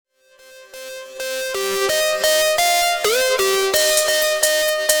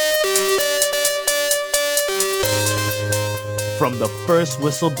from the first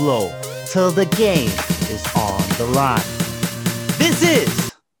whistle blow till the game is on the line. This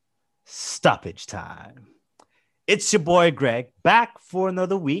is stoppage time. It's your boy Greg, back for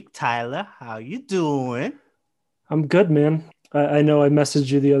another week. Tyler, how you doing? I'm good, man. I know I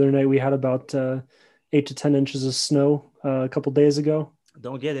messaged you the other night. We had about 8 to 10 inches of snow a couple days ago.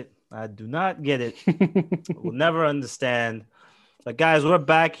 Don't get it. I do not get it. We'll never understand. But guys, we're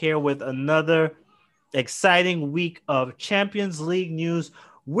back here with another exciting week of Champions League news.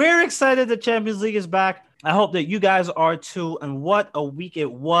 We're excited the Champions League is back. I hope that you guys are too. And what a week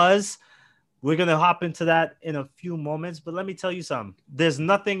it was. We're going to hop into that in a few moments. But let me tell you something. There's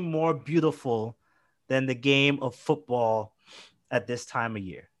nothing more beautiful than the game of football at this time of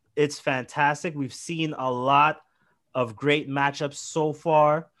year. It's fantastic. We've seen a lot of great matchups so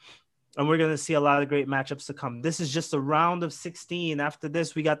far, and we're going to see a lot of great matchups to come. This is just a round of 16. After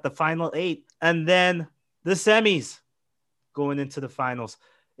this, we got the final 8, and then the semis going into the finals.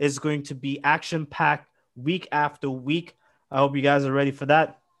 It's going to be action-packed week after week. I hope you guys are ready for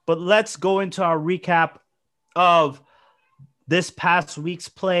that. But let's go into our recap of this past week's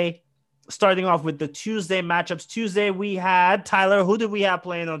play. Starting off with the Tuesday matchups. Tuesday, we had, Tyler, who did we have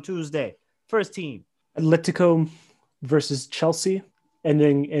playing on Tuesday? First team. Atletico versus Chelsea,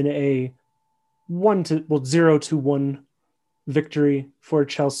 ending in a 0-1 victory for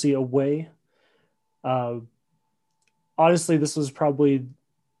Chelsea away. Honestly, this was probably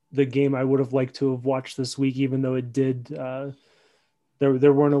the game I would have liked to have watched this week, even though it did.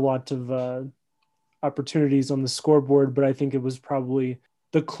 There weren't a lot of opportunities on the scoreboard, but I think it was probably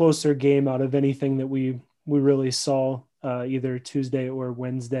the closer game out of anything that we really saw either Tuesday or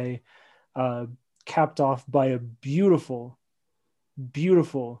Wednesday, capped off by a beautiful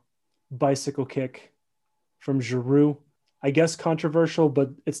bicycle kick from Giroud. I guess controversial,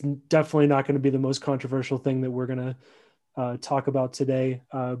 but it's definitely not going to be the most controversial thing that we're going to talk about today.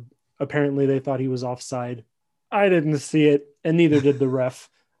 Apparently they thought he was offside. I didn't see it, and neither did the ref.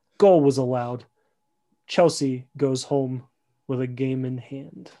 Goal was allowed. Chelsea goes home with a game in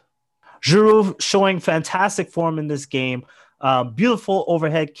hand. Giroud showing fantastic form in this game. Beautiful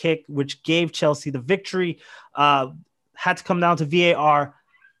overhead kick, which gave Chelsea the victory. Had to come down to VAR.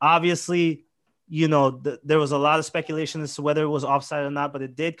 Obviously, there was a lot of speculation as to whether it was offside or not, but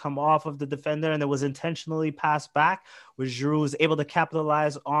it did come off of the defender, and it was intentionally passed back, which Giroud was able to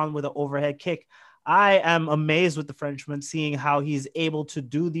capitalize on with an overhead kick. I am amazed with the Frenchman, seeing how he's able to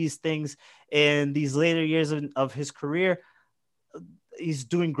do these things in these later years of his career. He's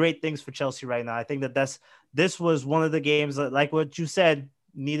doing great things for Chelsea right now. I think this was one of the games that, like what you said,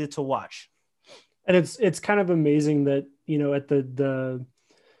 needed to watch. And it's kind of amazing that, at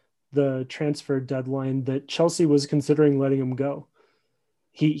the transfer deadline that Chelsea was considering letting him go.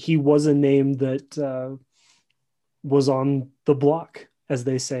 He was a name that was on the block, as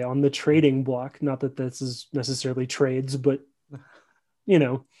they say, on the trading block. Not that this is necessarily trades, but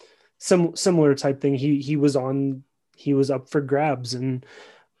similar type thing. He was up for grabs, and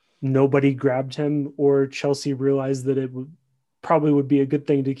nobody grabbed him, or Chelsea realized that it probably would be a good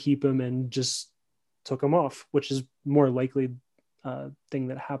thing to keep him and just took him off, which is more likely thing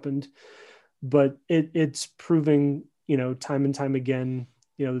that happened. But it's proving, time and time again,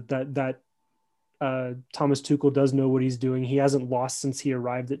 that Thomas Tuchel does know what he's doing. He hasn't lost since he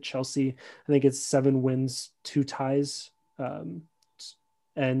arrived at Chelsea. I think it's 7 wins, 2 ties, and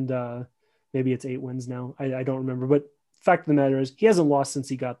maybe it's 8 wins now. I don't remember, but fact of the matter is he hasn't lost since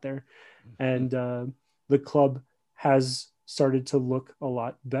he got there. And the club has started to look a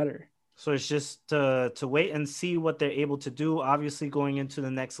lot better. So it's just to wait and see what they're able to do. Obviously, going into the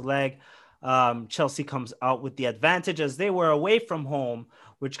next leg, Chelsea comes out with the advantage as they were away from home,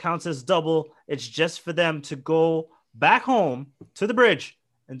 which counts as double. It's just for them to go back home to the bridge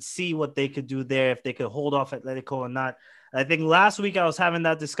and see what they could do there, if they could hold off Atletico or not. I think last week I was having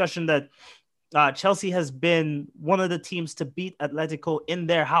that discussion that Chelsea has been one of the teams to beat Atletico in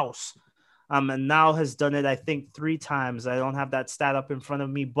their house, and now has done it, I think, 3 times. I don't have that stat up in front of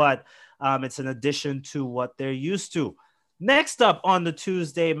me, but it's an addition to what they're used to. Next up on the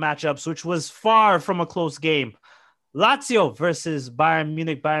Tuesday matchups, which was far from a close game, Lazio versus Bayern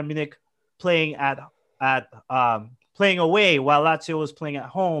Munich. Bayern Munich playing playing away while Lazio was playing at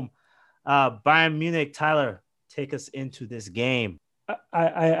home. Bayern Munich, Tyler, take us into this game.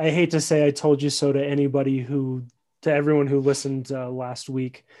 I hate to say I told you so to everyone who listened last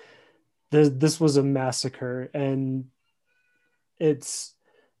week. This was a massacre, and it's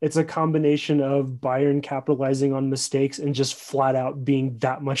a combination of Bayern capitalizing on mistakes and just flat out being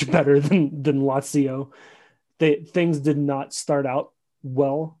that much better than Lazio. Things did not start out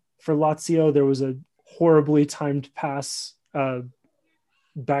well for Lazio. There was a horribly timed pass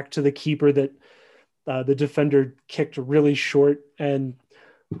back to the keeper that the defender kicked really short, and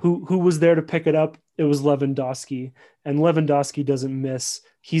who was there to pick it up? It was Lewandowski, and Lewandowski doesn't miss.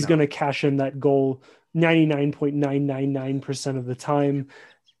 He's going to cash in that goal 99.999% of the time.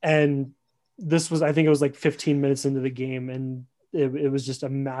 And this was, I think it was like 15 minutes into the game, and it was just a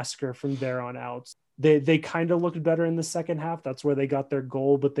massacre from there on out. They kind of looked better in the second half. That's where they got their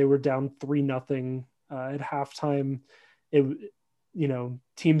goal, but they were down 3-0 at halftime.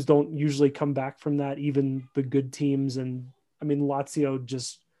 Teams don't usually come back from that, even the good teams. And I mean, Lazio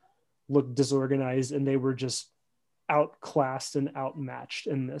just looked disorganized, and they were just outclassed and outmatched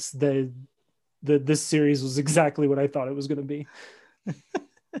in this. This series was exactly what I thought it was going to be.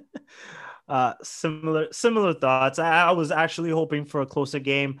 Similar thoughts. I was actually hoping for a closer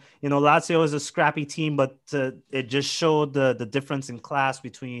game. Lazio is a scrappy team, but it just showed the difference in class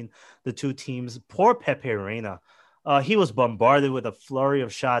between the two teams. Poor Pepe Reina. He was bombarded with a flurry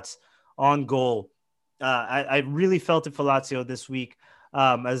of shots on goal. I really felt it for Lazio this week,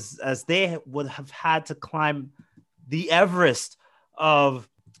 as they would have had to climb the Everest of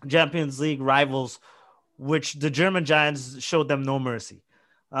Champions League rivals, which the German Giants showed them no mercy.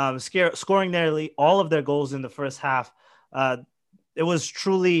 Scoring nearly all of their goals in the first half. It was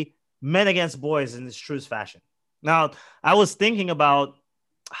truly men against boys in its truest fashion. Now, I was thinking about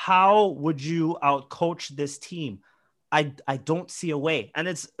how would you outcoach this team? I don't see a way. And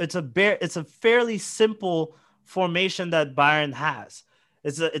it's a fairly simple formation that Bayern has.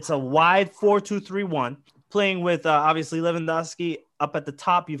 It's a wide 4-2-3-1, playing with obviously Lewandowski up at the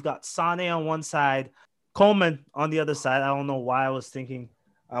top. You've got Sane on one side, Coleman on the other side. I don't know why I was thinking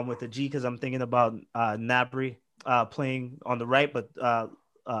with a G, because I'm thinking about Gnabry playing on the right, but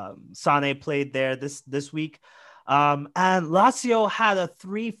Sane played there this week. And Lazio had a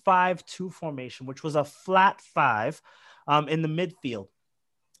 3-5-2 formation, which was a flat 5 in the midfield.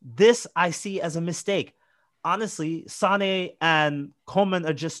 This I see as a mistake. Honestly, Sane and Coleman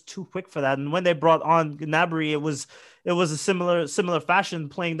are just too quick for that. And when they brought on Gnabry, it was a similar fashion,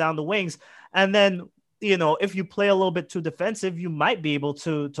 playing down the wings. And then, if you play a little bit too defensive, you might be able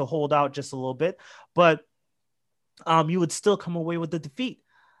to hold out just a little bit, but you would still come away with the defeat.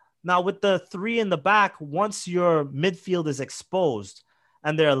 Now, with the 3 in the back, once your midfield is exposed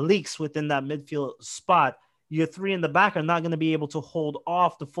and there are leaks within that midfield spot, your 3 in the back are not going to be able to hold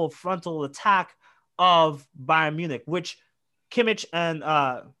off the full frontal attack of Bayern Munich, which Kimmich and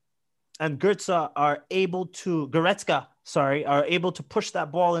Goretzka are able to push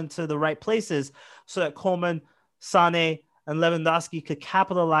that ball into the right places so that Coleman, Sane, and Lewandowski could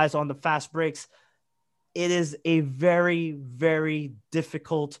capitalize on the fast breaks. It is a very, very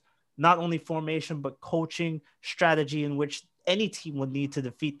difficult, not only formation, but coaching strategy in which any team would need to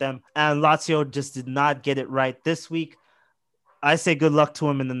defeat them. And Lazio just did not get it right this week. I say good luck to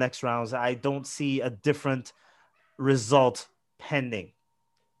him in the next rounds. I don't see a different result pending.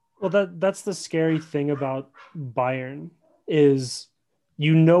 Well, that's the scary thing about Bayern, is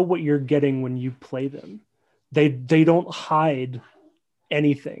what you're getting when you play them. They don't hide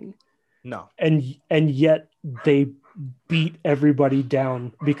anything. No. And yet they beat everybody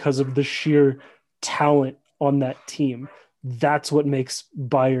down because of the sheer talent on that team. That's what makes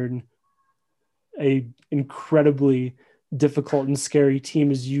Bayern a incredibly difficult and scary team.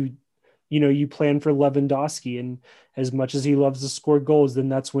 Is you plan for Lewandowski, and as much as he loves to score goals, then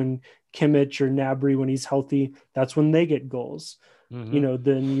that's when Kimmich or Gnabry, when he's healthy, that's when they get goals. Mm-hmm.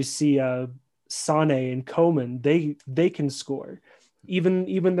 Then you see Sane and Coman, they can score.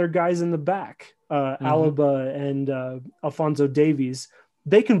 Even their guys in the back, Alaba and Alphonso Davies,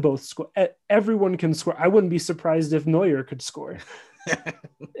 they can both score. Everyone can score. I wouldn't be surprised if Neuer could score.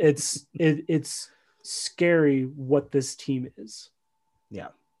 It's scary what this team is. Yeah.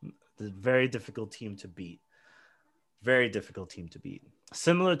 It's a very difficult team to beat. Very difficult team to beat.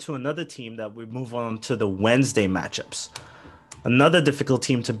 Similar to another team that we move on to the Wednesday matchups. Another difficult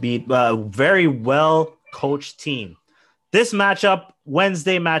team to beat, very well coached team. This matchup,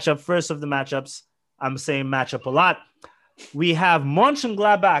 Wednesday matchup, first of the matchups, I'm saying matchup a lot. We have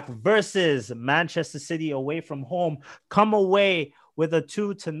Mönchengladbach versus Manchester City away from home, come away with a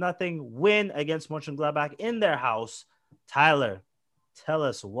 2-0 win against Mönchengladbach in their house. Tyler, tell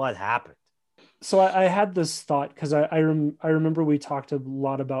us what happened. So I had this thought, because I remember we talked a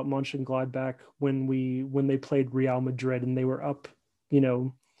lot about Mönchengladbach when they played Real Madrid and they were up,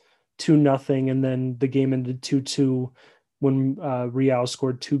 2-0, and then the game ended 2-2 when Real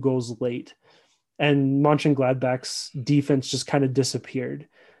scored 2 goals late, and Mönchengladbach's defense just kind of disappeared.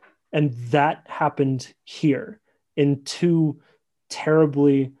 And that happened here in 2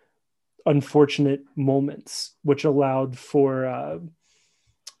 terribly unfortunate moments, which allowed for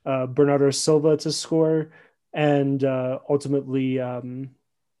Bernardo Silva to score and ultimately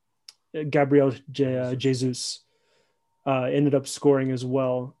Gabriel Jesus ended up scoring as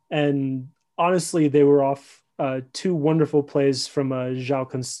well. And honestly, they were off two wonderful plays from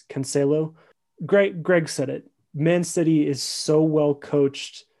João Cancelo. Greg said it. Man City is so well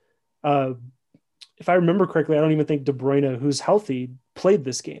coached. If I remember correctly, I don't even think De Bruyne, who's healthy, played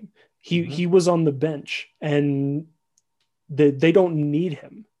this game. He was on the bench, and they don't need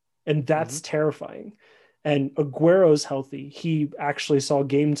him, and that's terrifying. And Aguero's healthy. He actually saw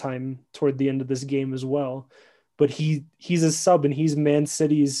game time toward the end of this game as well. But he's a sub, and he's Man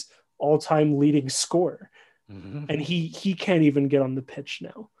City's all-time leading scorer. And he can't even get on the pitch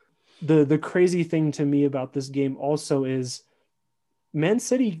now. The crazy thing to me about this game also is Man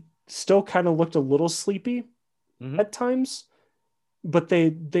City still kind of looked a little sleepy at times, but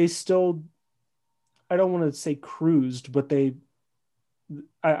they still, I don't want to say cruised, but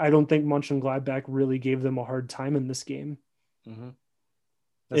I don't think Mönchengladbach really gave them a hard time in this game.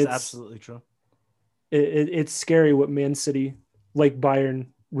 That's absolutely true. It's scary what Man City, like Bayern,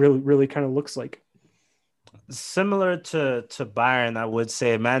 really kind of looks like. Similar to Bayern, I would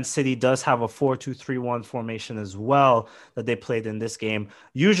say Man City does have a 4-2-3-1 formation as well that they played in this game.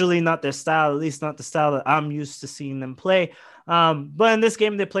 Usually not their style, at least not the style that I'm used to seeing them play. But in this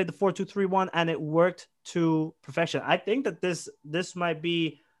game, they played the 4-2-3-1 and it worked to perfection. I think that this might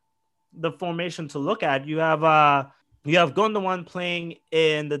be the formation to look at. You have Gundogan playing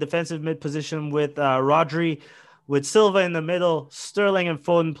in the defensive mid position with Rodri, with Silva in the middle, Sterling and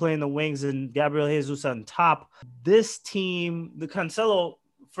Foden playing the wings, and Gabriel Jesus on top. This team, the Cancelo,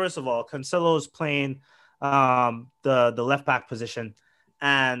 first of all, Cancelo is playing the left back position,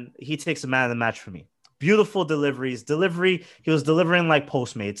 and he takes a man of the match for me. Beautiful deliveries. He was delivering like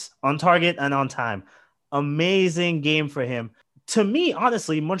Postmates, on target and on time. Amazing game for him. To me,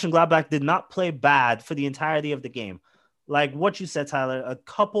 honestly, Mönchengladbach did not play bad for the entirety of the game. Like what you said, Tyler, a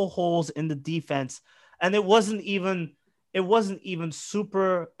couple holes in the defense, and it wasn't even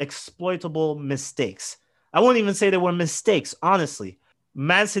super exploitable mistakes. I wouldn't even say they were mistakes, honestly.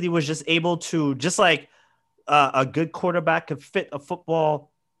 Man City was just able to, just like a good quarterback could fit a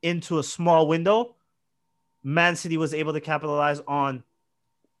football into a small window, Man City was able to capitalize on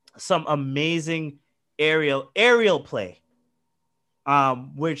some amazing aerial play,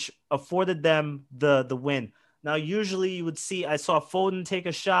 which afforded them the win. Now, usually you would see, I saw Foden take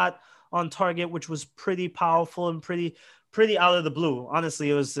a shot on target, which was pretty powerful and pretty out of the blue. Honestly,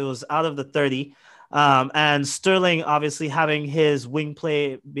 it was out of the 30. And Sterling obviously having his wing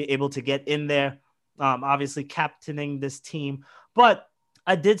play, be able to get in there, obviously captaining this team. But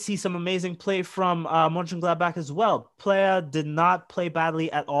I did see some amazing play from Mönchengladbach as well. Player did not play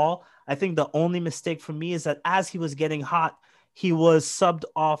badly at all. I think the only mistake for me is that as he was getting hot, he was subbed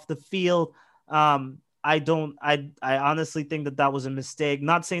off the field. I honestly think that was a mistake.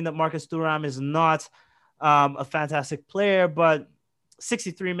 Not saying that Marcus Thuram is not a fantastic player, but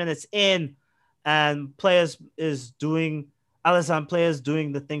 63 minutes in and Alassane Players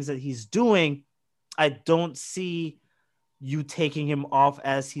doing the things that he's doing, I don't see you taking him off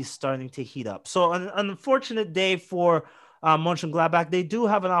as he's starting to heat up. So an unfortunate day for Mönchengladbach. They do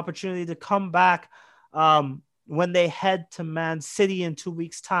have an opportunity to come back when they head to Man City in 2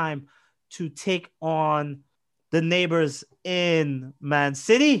 weeks' time to take on the neighbors in Man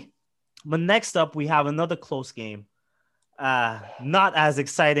City. But next up, we have another close game. Not as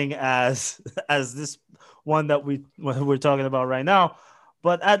exciting as this one that we're talking about right now,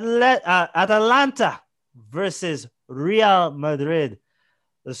 but Atalanta versus Real Madrid.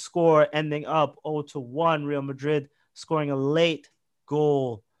 The score ending up 0-1. Real Madrid scoring a late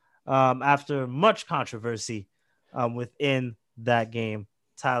goal after much controversy within that game.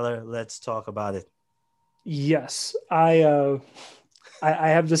 Tyler, let's talk about it. Yes, I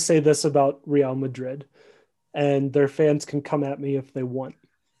have to say this about Real Madrid, and their fans can come at me if they want.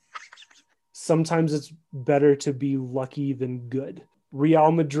 Sometimes it's better to be lucky than good.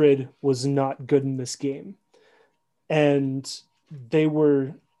 Real Madrid was not good in this game, and they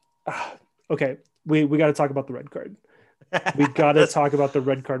were okay. We got to talk about the red card. We got to talk about the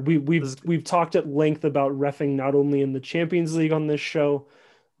red card. We've talked at length about reffing not only in the Champions League on this show,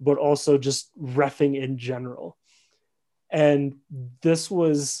 but also just reffing in general. And this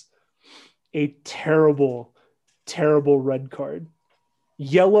was a terrible, terrible red card.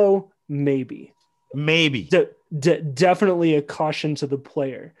 Yellow, maybe. Definitely a caution to the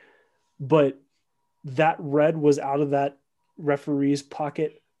player. But that red was out of that referee's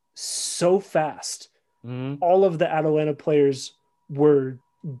pocket so fast. All of the Atalanta players were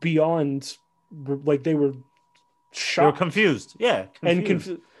beyond, like they were shocked. They were confused. Yeah,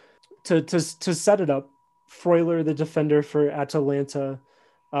 confused. And to set it up, Freuler, the defender for Atalanta,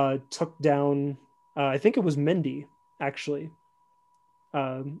 took down, I think it was Mendy, actually.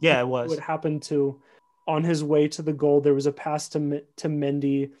 Yeah, it was. What happened to, on his way to the goal, there was a pass to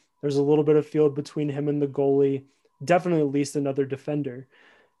Mendy. There's a little bit of field between him and the goalie. Definitely at least another defender.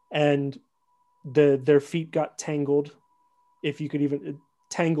 And their feet got tangled. If you could even,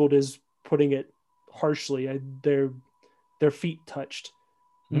 tangled is putting it harshly. Their feet touched.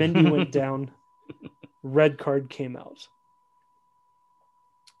 Mendy went down. Red card came out.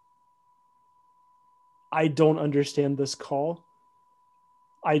 I don't understand this call.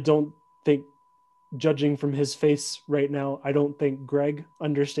 I don't think, judging from his face right now, I don't think Greg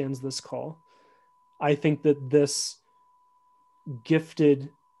understands this call. I think that this gifted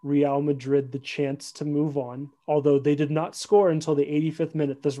Real Madrid the chance to move on, although they did not score until the 85th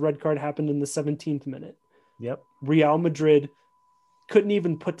minute. This red card happened in the 17th minute. Yep. Real Madrid couldn't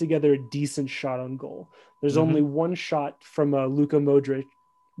even put together a decent shot on goal. There's only one shot from Luka Modric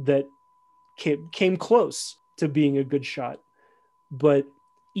that came close to being a good shot. But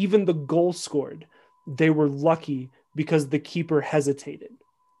even the goal scored, they were lucky because the keeper hesitated.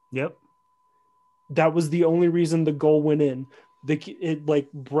 Yep. That was the only reason the goal went in. It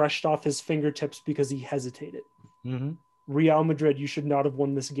like brushed off his fingertips because he hesitated. Real Madrid, you should not have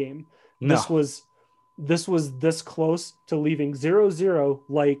won this game. No. This was this close to leaving 0-0,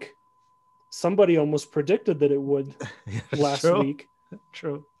 like somebody almost predicted that it would last week.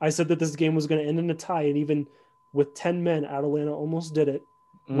 True. I said that this game was going to end in a tie, and even with 10 men, Atalanta almost did it,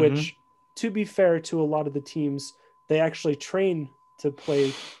 which, to be fair to a lot of the teams, they actually train to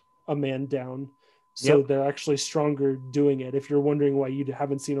play a man down. So they're actually stronger doing it. If you're wondering why you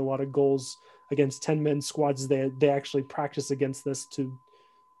haven't seen a lot of goals against 10-man squads, they actually practice against this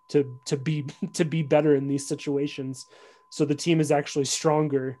to be better in these situations. So the team is actually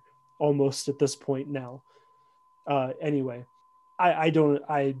stronger almost at this point now. Anyway,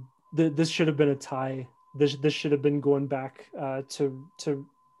 this should have been a tie. This should have been going back to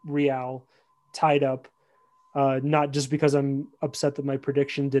Real, tied up. Not just because I'm upset that my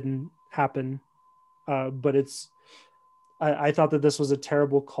prediction didn't happen, but I thought that this was a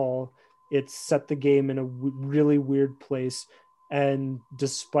terrible call. It set the game in a really weird place. And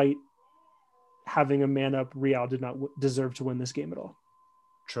despite having a man up, Real did not deserve to win this game at all.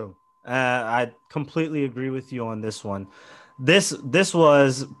 True. I completely agree with you on this one. This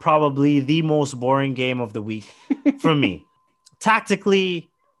was probably the most boring game of the week for me. Tactically,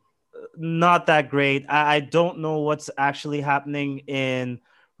 not that great. I don't know what's actually happening in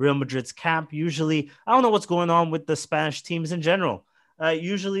Real Madrid's camp. Usually, I don't know what's going on with the Spanish teams in general.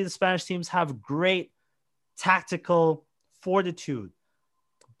 Usually, the Spanish teams have great tactical fortitude.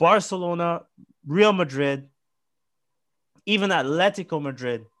 Barcelona, Real Madrid, even Atletico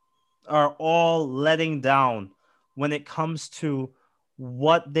Madrid are all letting down when it comes to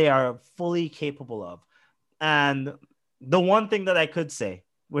what they are fully capable of. And the one thing that I could say,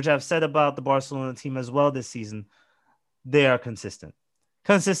 which I've said about the Barcelona team as well this season, they are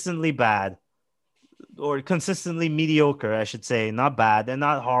consistently bad, or consistently mediocre, I should say. Not bad. They're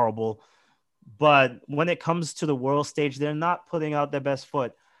not horrible. But when it comes to the world stage, they're not putting out their best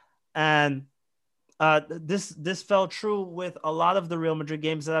foot. And this felt true with a lot of the Real Madrid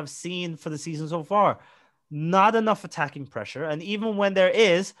games that I've seen for the season so far. Not enough attacking pressure. And even when there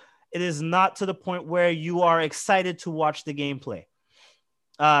is, it is not to the point where you are excited to watch the gameplay.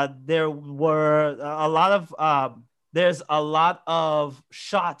 There were there's a lot of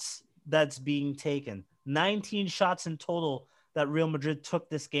shots that's being taken. 19 shots in total that Real Madrid took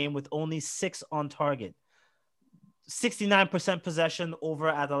this game, with only 6 on target. 69% possession over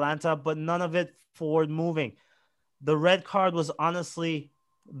Atalanta, but none of it forward moving. The red card was honestly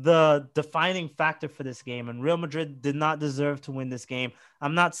the defining factor for this game, and Real Madrid did not deserve to win this game.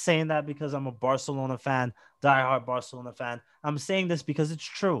 I'm not saying that because I'm a Barcelona fan, diehard Barcelona fan. I'm saying this because it's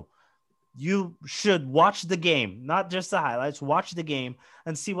true. You should watch the game, not just the highlights. Watch the game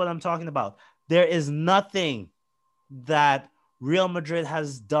and see what I'm talking about. There is nothing that Real Madrid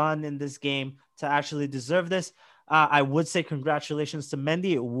has done in this game to actually deserve this. I would say congratulations to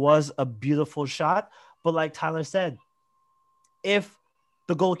Mendy. It was a beautiful shot. But like Tyler said, if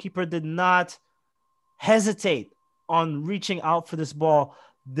the goalkeeper did not hesitate on reaching out for this ball,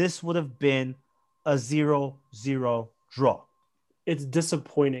 this would have been a 0-0 draw. It's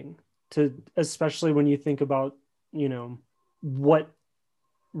disappointing, especially when you think about, what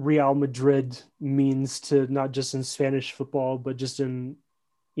Real Madrid means to not just in Spanish football, but just in,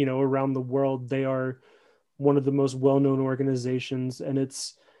 around the world. They are one of the most well-known organizations, and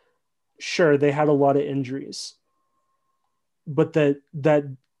it's sure they had a lot of injuries, but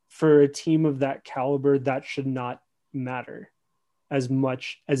that for a team of that caliber, that should not matter as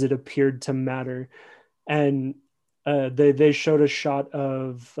much as it appeared to matter. And they showed a shot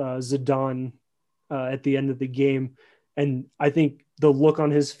of Zidane at the end of the game, and I think the look on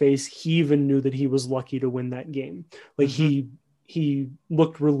his face, he even knew that he was lucky to win that game. Like he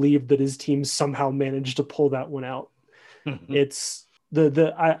looked relieved that his team somehow managed to pull that one out. It's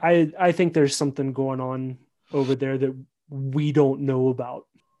I think there's something going on over there that we don't know about.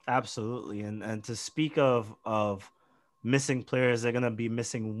 Absolutely. And to speak of missing players, they're gonna be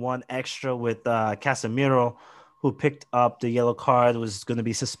missing one extra with Casemiro, who picked up the yellow card, was going to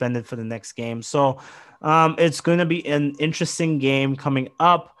be suspended for the next game. So it's going to be an interesting game coming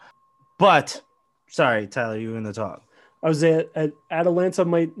up. But sorry, Tyler, you were going to talk. I was at Atalanta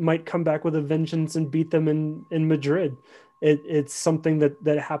might come back with a vengeance and beat them in Madrid. It's something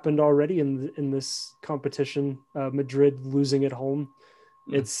that happened already in this competition. Madrid losing at home.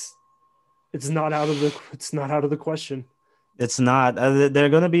 It's not out of the question. It's not. They're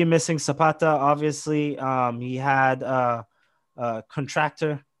going to be missing Zapata. Obviously, he had a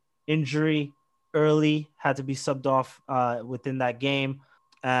contractor injury early, had to be subbed off within that game,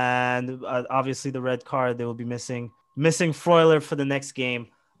 and obviously the red card. They will be missing Freuler for the next game.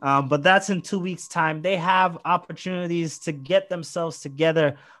 But that's in 2 weeks' time. They have opportunities to get themselves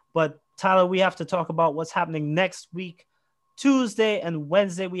together. But Tyler, we have to talk about what's happening next week. Tuesday and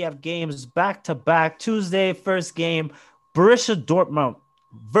Wednesday, we have games back to back. Tuesday, first game, Borussia Dortmund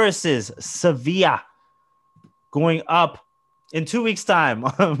versus Sevilla, going up in 2 weeks' time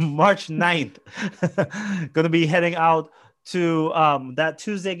on March 9th. Going to be heading out to that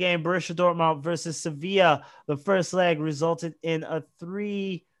Tuesday game, Borussia Dortmund versus Sevilla. The first leg resulted in a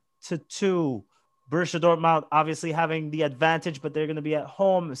 3-2. Borussia Dortmund obviously having the advantage, but they're going to be at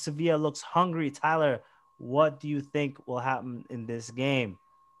home. Sevilla looks hungry. Tyler, what do you think will happen in this game?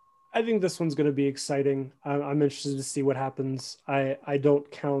 I think this one's going to be exciting. I'm interested to see what happens. I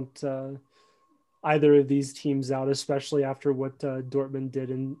don't count either of these teams out, especially after what Dortmund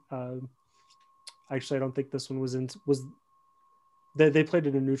did. And actually, I don't think this one was they played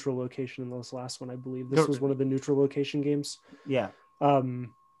in a neutral location in this last one, I believe. This was one of the neutral location games. Yeah.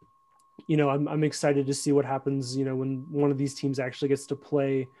 I'm excited to see what happens, when one of these teams actually gets to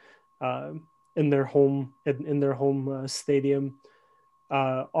play in their home stadium.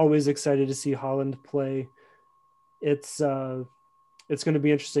 Always excited to see Haaland play. It's going to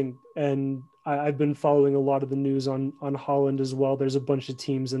be interesting, and I've been following a lot of the news on Haaland as well. There's a bunch of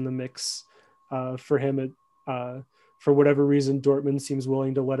teams in the mix for him. For whatever reason, Dortmund seems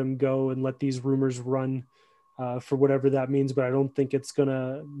willing to let him go and let these rumors run for whatever that means. But I don't think it's going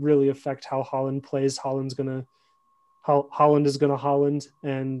to really affect how Haaland plays. Haaland is going to Haaland,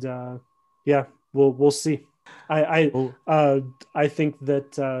 and we'll see. I think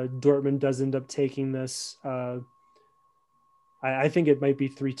that Dortmund does end up taking this. I think it might be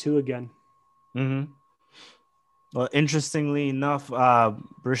 3-2 again. Mm-hmm. Well, interestingly enough,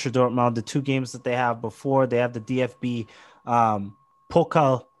 Borussia Dortmund, the two games that they have before, they have the DFB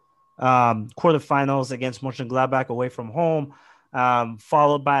Pokal quarterfinals against Mönchengladbach away from home,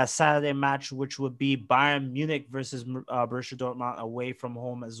 followed by a Saturday match, which would be Bayern Munich versus Borussia Dortmund away from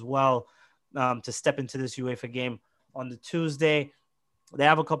home as well, to step into this UEFA game on the Tuesday. They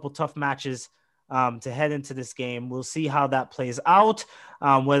have a couple tough matches to head into this game. We'll see how that plays out,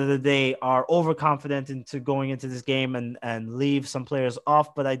 whether they are overconfident into going into this game and leave some players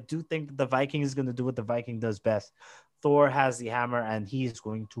off. But I do think that the Viking is going to do what the Viking does best. Thor has the hammer, and he's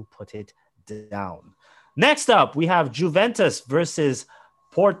going to put it down. Next up, we have Juventus versus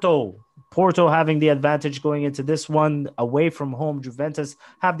Porto. Porto having the advantage going into this one away from home. Juventus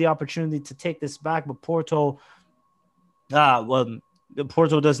have the opportunity to take this back, but Porto will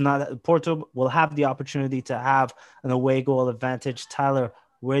have the opportunity to have an away goal advantage. Tyler,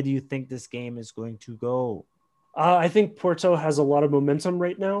 where do you think this game is going to go? I think Porto has a lot of momentum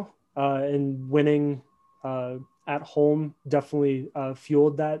right now, and winning at home definitely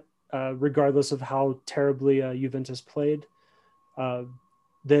fueled that, regardless of how terribly Juventus played.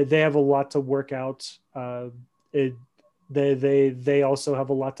 They have a lot to work out. They also have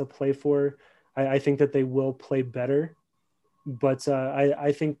a lot to play for. I think that they will play better. But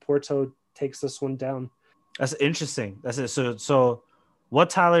I think Porto takes this one down. That's interesting. That's it. So what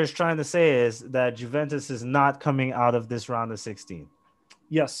Tyler is trying to say is that Juventus is not coming out of this round of 16.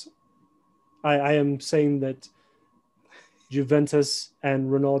 Yes. I am saying that Juventus and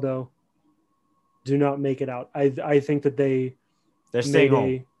Ronaldo do not make it out. I think that they're staying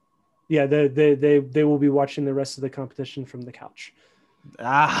home. Yeah, they will be watching the rest of the competition from the couch.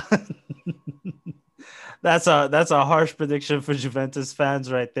 Ah, that's a harsh prediction for Juventus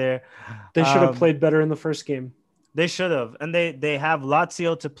fans right there. They should have played better in the first game. They should have, and they have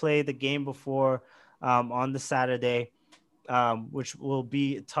Lazio to play the game before on the Saturday, which will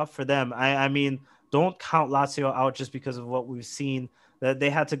be tough for them. I mean, don't count Lazio out just because of what we've seen that they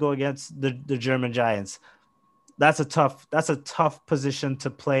had to go against the German giants. That's a tough position to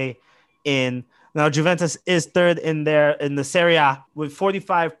play in. Now Juventus is third in the Serie A with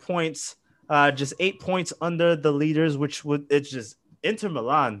 45 points, just 8 points under the leaders, which would it's just Inter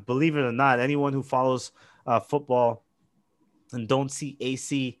Milan. Believe it or not, anyone who follows football and don't see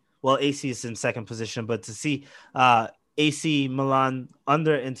AC, well, AC is in second position, but to see AC Milan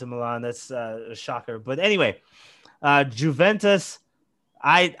under Inter Milan, that's a shocker. But anyway, Juventus.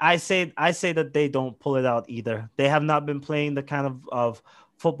 I say that they don't pull it out either. They have not been playing the kind of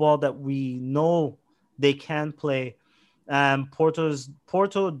football that we know they can play.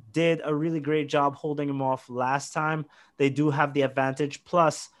 Porto did a really great job holding them off last time. They do have the advantage.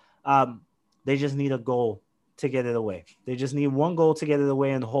 Plus, they just need a goal to get it away. They just need one goal to get it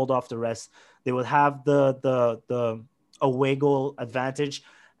away and hold off the rest. They would have the away goal advantage,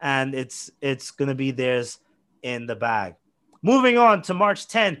 and it's gonna be theirs in the bag. Moving on to March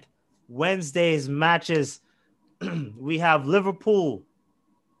 10th, Wednesday's matches. We have Liverpool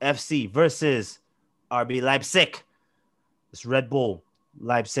FC versus RB Leipzig. It's Red Bull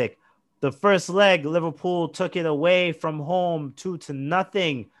Leipzig. The first leg, Liverpool took it away from home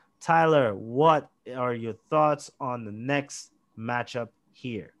 2-0. Tyler, what are your thoughts on the next matchup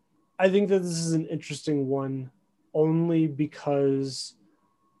here? I think that this is an interesting one only because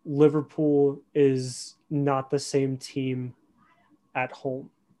Liverpool is not the same team at home.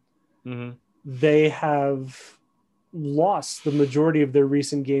 Mm-hmm. They have lost the majority of their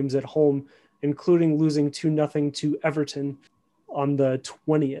recent games at home, including losing 2-0 to Everton on the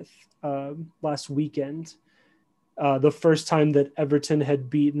 20th last weekend. The first time that Everton had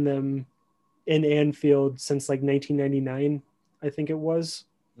beaten them in Anfield since like 1999, I think it was.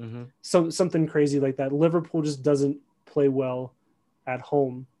 Mm-hmm. Something crazy like that. Liverpool just doesn't play well at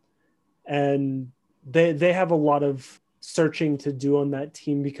home. And they have a lot of searching to do on that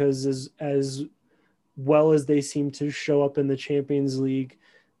team because as well as they seem to show up in the Champions League,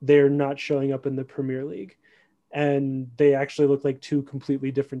 they're not showing up in the Premier League. And they actually look like two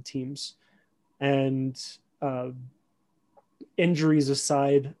completely different teams. And injuries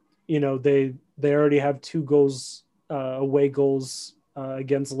aside, they already have 2 goals, away goals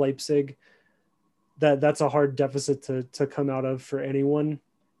against Leipzig. That's a hard deficit to come out of for anyone.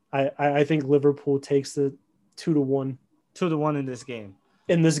 I think Liverpool takes the 2-1. 2-1 in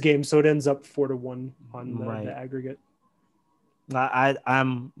this game. So it ends up 4-1 on the aggregate.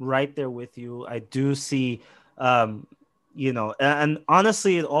 I'm right there with you. I do see, and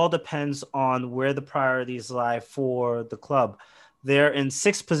honestly, it all depends on where the priorities lie for the club. They're in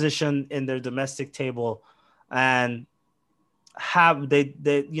 6th position in their domestic table, and they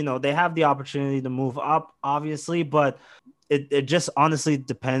have the opportunity to move up, obviously, but it just honestly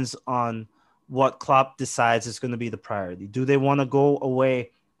depends on what Klopp decides is going to be the priority. Do they want to go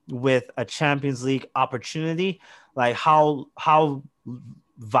away with a Champions League opportunity? Like how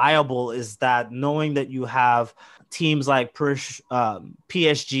viable is that, knowing that you have teams like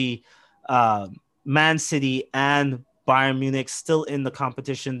PSG, Man City, and Bayern Munich still in the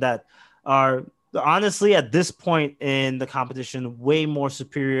competition that are honestly at this point in the competition way more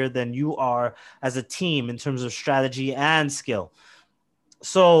superior than you are as a team in terms of strategy and skill.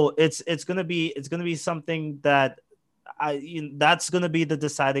 So it's gonna be something that that's going to be the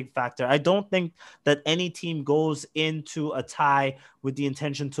deciding factor. I don't think that any team goes into a tie with the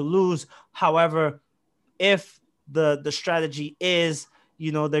intention to lose. However, if the strategy is,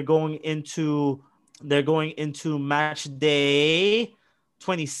 they're going into match day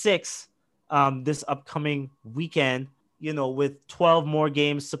 26 this upcoming weekend, with 12 more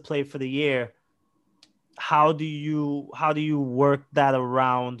games to play for the year, how do you work that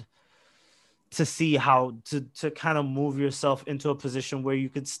around to see how to kind of move yourself into a position where you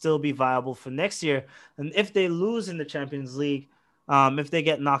could still be viable for next year? And if they lose in the Champions League, if they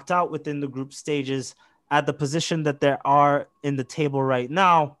get knocked out within the group stages at the position that they are in the table right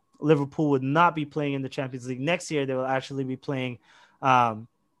now, Liverpool would not be playing in the Champions League next year. They will actually be playing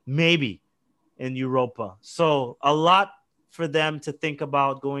maybe in Europa. So a lot for them to think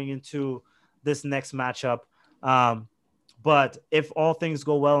about going into this next matchup. But if all things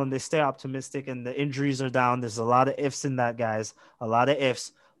go well and they stay optimistic and the injuries are down, there's a lot of ifs in that, guys. A lot of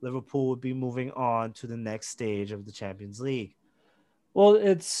ifs. Liverpool would be moving on to the next stage of the Champions League. Well,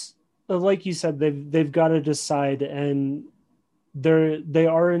 it's like you said, they've got to decide, and they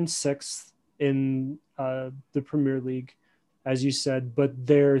are in sixth in the Premier League, as you said, but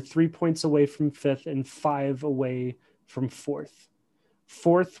they're 3 points away from fifth and 5 away from fourth.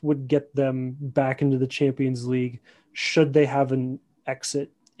 Fourth would get them back into the Champions League should they have an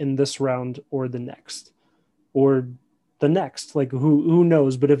exit in this round or the next. Or the next. Like who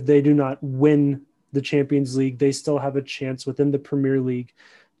knows? But if they do not win the Champions League, they still have a chance within the Premier League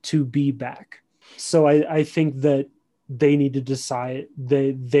to be back. So I think that they need to decide.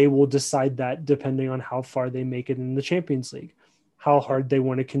 They will decide that depending on how far they make it in the Champions League, how hard they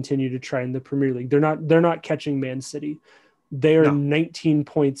want to continue to try in the Premier League. They're not catching Man City. They are 19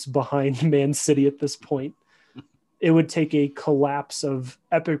 points behind Man City at this point. It would take a collapse of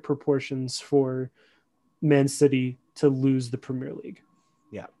epic proportions for Man City to lose the Premier League.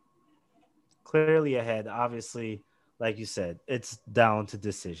 Yeah. Clearly ahead. Obviously, like you said, it's down to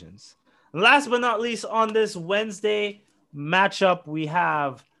decisions. And last but not least, on this Wednesday matchup, we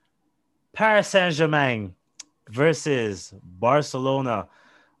have Paris Saint-Germain versus Barcelona,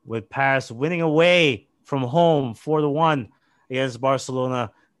 with Paris winning away from home 4-1 against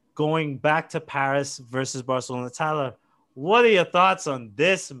Barcelona, going back to Paris versus Barcelona. Tyler, what are your thoughts on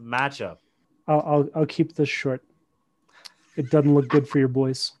this matchup? I'll keep this short. It doesn't look good for your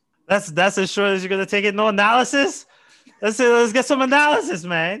boys. That's as short as you're gonna take it. No analysis. Let's get some analysis,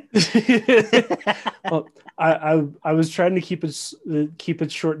 man. Well, I was trying to keep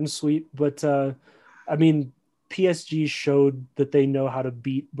it short and sweet, but I mean, PSG showed that they know how to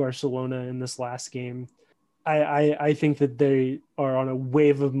beat Barcelona in this last game. I think that they are on a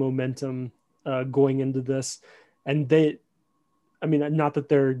wave of momentum going into this, and I mean, not that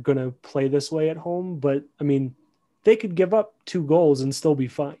they're going to play this way at home, but I mean, they could give up 2 goals and still be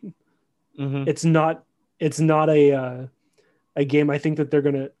fine. Mm-hmm. It's not a game. I do think that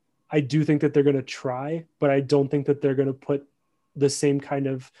they're going to try, but I don't think that they're going to put the same kind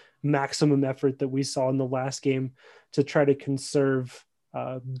of maximum effort that we saw in the last game to try to conserve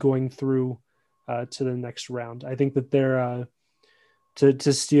going through to the next round. I think that they're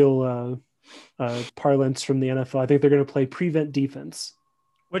to steal parlance from the NFL. I think they're going to play prevent defense,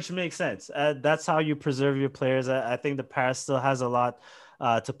 which makes sense. That's how you preserve your players. I think the Paris still has a lot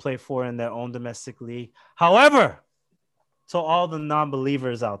to play for in their own domestic league. However, to all the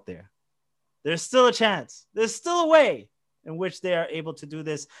non-believers out there, there's still a chance. There's still a way in which they are able to do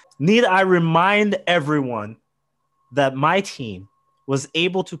this. Need I remind everyone that my team was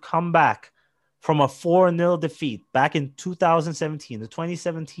able to come back from a 4-0 defeat back in 2017, the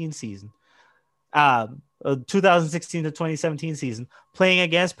 2017 season, 2016 to 2017 season, playing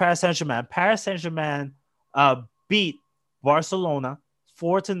against Paris Saint-Germain. Paris Saint-Germain beat Barcelona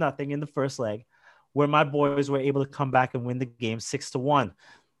 4-0 in the first leg, where my boys were able to come back and win the game 6-1.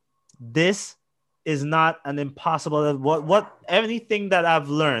 This is not an impossible. What anything that I've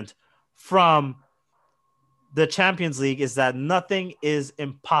learned from the Champions League is that nothing is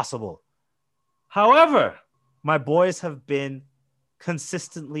impossible. However, my boys have been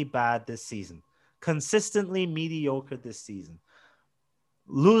consistently bad this season, consistently mediocre this season,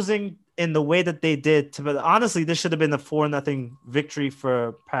 losing in the way that they did. Honestly, this should have been a 4-0 victory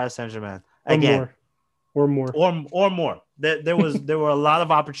for Paris Saint-Germain again, or more. There were a lot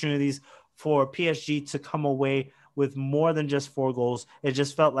of opportunities for PSG to come away with more than just 4 goals. It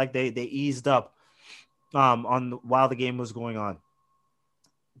just felt like they eased up while the game was going on.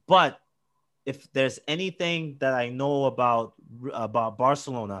 But if there's anything that I know about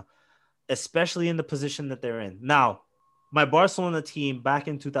Barcelona, especially in the position that they're in now, my Barcelona team back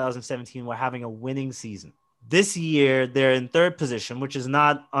in 2017 were having a winning season. This year they're in 3rd position, which is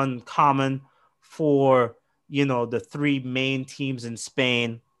not uncommon for the 3 main teams in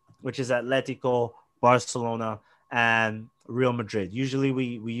Spain, which is Atletico, Barcelona, and Real Madrid. Usually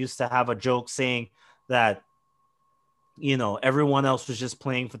we used to have a joke saying that everyone else was just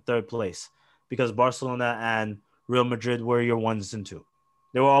playing for 3rd place, because Barcelona and Real Madrid were your 1s and 2.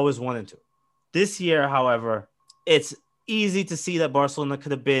 They were always 1 and 2. This year, however, it's easy to see that Barcelona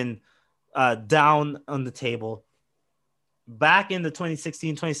could have been down on the table. Back in the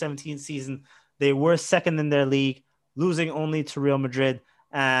 2016-2017 season, they were 2nd in their league, losing only to Real Madrid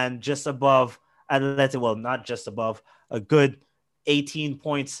and just above Atletico. Well, not just above, a good 12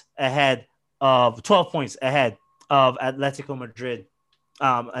 points ahead of Atletico Madrid.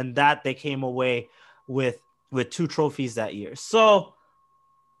 And that they came away with 2 trophies that year. So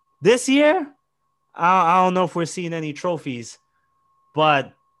this year, I don't know if we're seeing any trophies,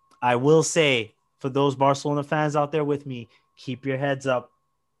 but I will say, for those Barcelona fans out there with me, keep your heads up.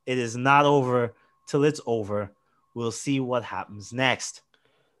 It is not over till it's over. We'll see what happens next.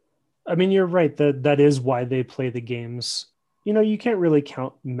 I mean, you're right. That is why they play the games. You know, you can't really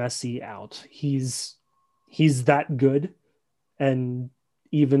count Messi out. He's that good, and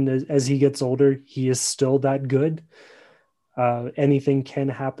even as he gets older, he is still that good. Anything can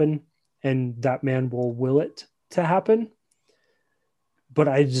happen, and that man will it to happen. But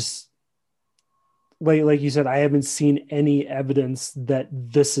I just like you said, I haven't seen any evidence that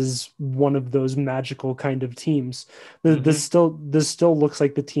this is one of those magical kind of teams. This still looks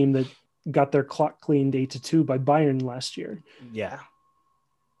like the team that got their clock cleaned 8-2 by Bayern last year. Yeah.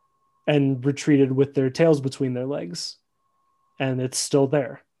 And retreated with their tails between their legs. And it's still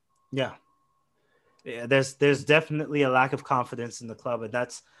there. Yeah. Yeah, there's definitely a lack of confidence in the club, and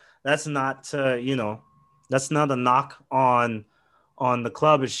that's not that's not a knock on the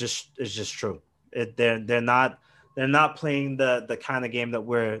club. It's just true. They're not playing the kind of game that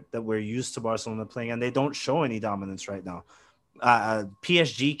we're used to Barcelona playing, and they don't show any dominance right now.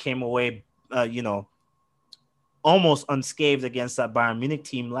 PSG came away, almost unscathed against that Bayern Munich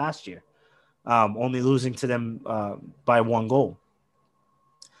team last year, only losing to them by 1 goal.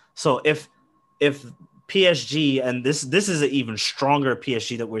 So if PSG, and this is an even stronger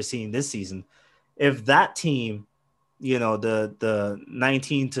PSG that we're seeing this season, if that team, the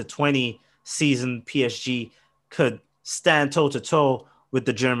 19-20 season PSG could stand toe to toe with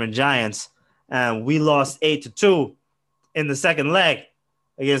the German Giants, and we lost 8-2 in the second leg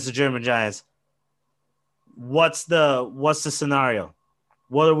against the German Giants, what's the scenario?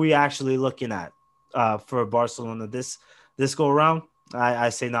 What are we actually looking at for Barcelona this go around? I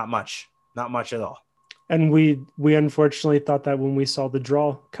say not much at all. And we unfortunately thought that when we saw the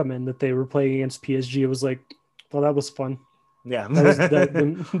draw come in that they were playing against PSG, it was like, well, that was fun. Yeah,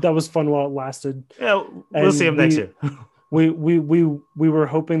 that was fun while it lasted. Yeah, we'll see them next year. we were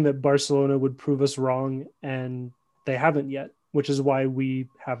hoping that Barcelona would prove us wrong, and they haven't yet, which is why we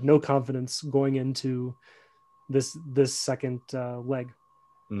have no confidence going into this second leg.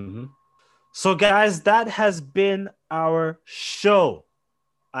 Mm-hmm. So, guys, that has been our show.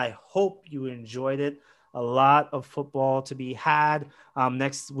 I hope you enjoyed it. A lot of football to be had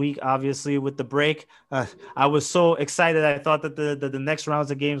next week, obviously, with the break. I was so excited. I thought that the next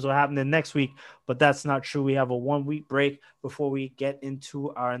rounds of games will happen next week, but that's not true. We have a 1-week break before we get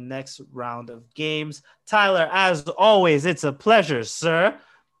into our next round of games. Tyler, as always, it's a pleasure, sir.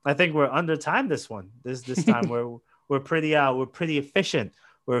 I think we're under time this one. This time we're pretty efficient.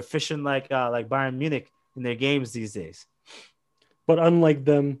 We're efficient like Bayern Munich in their games these days. But unlike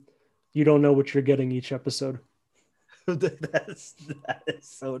them, you don't know what you're getting each episode. That is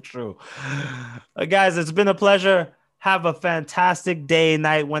so true. Guys, it's been a pleasure. Have a fantastic day,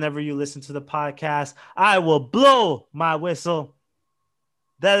 night, whenever you listen to the podcast. I will blow my whistle.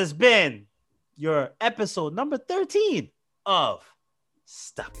 That has been your episode number 13 of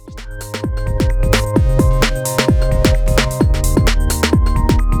Stop It.